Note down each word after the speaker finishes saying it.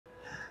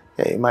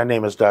Hey, my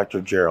name is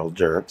Dr. Gerald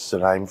Dirks,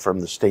 and I'm from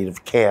the state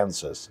of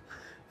Kansas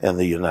in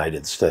the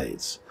United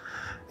States.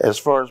 As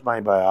far as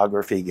my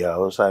biography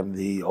goes, I'm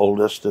the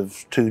oldest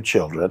of two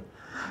children,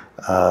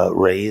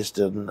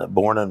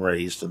 born and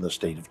raised in the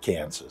state of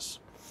Kansas.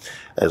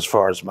 As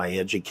far as my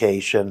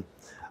education,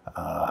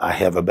 I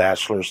have a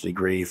bachelor's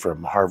degree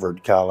from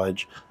Harvard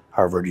College,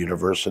 Harvard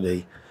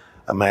University,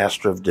 a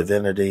Master of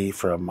Divinity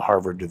from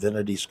Harvard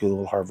Divinity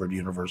School, Harvard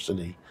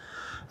University,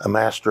 a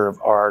Master of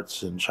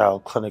Arts in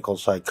Child Clinical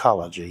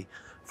Psychology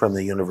from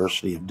the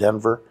University of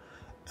Denver,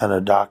 and a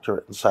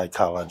doctorate in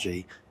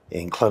psychology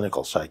in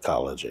clinical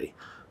psychology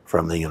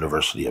from the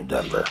University of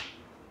Denver.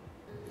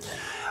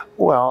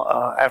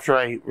 Well, after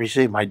I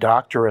received my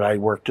doctorate, I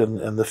worked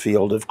in the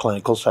field of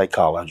clinical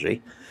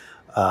psychology,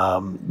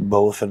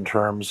 both in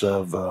terms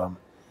of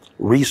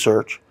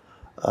research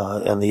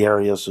in the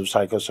areas of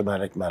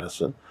psychosomatic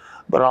medicine,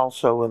 but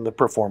also in the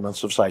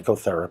performance of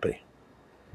psychotherapy.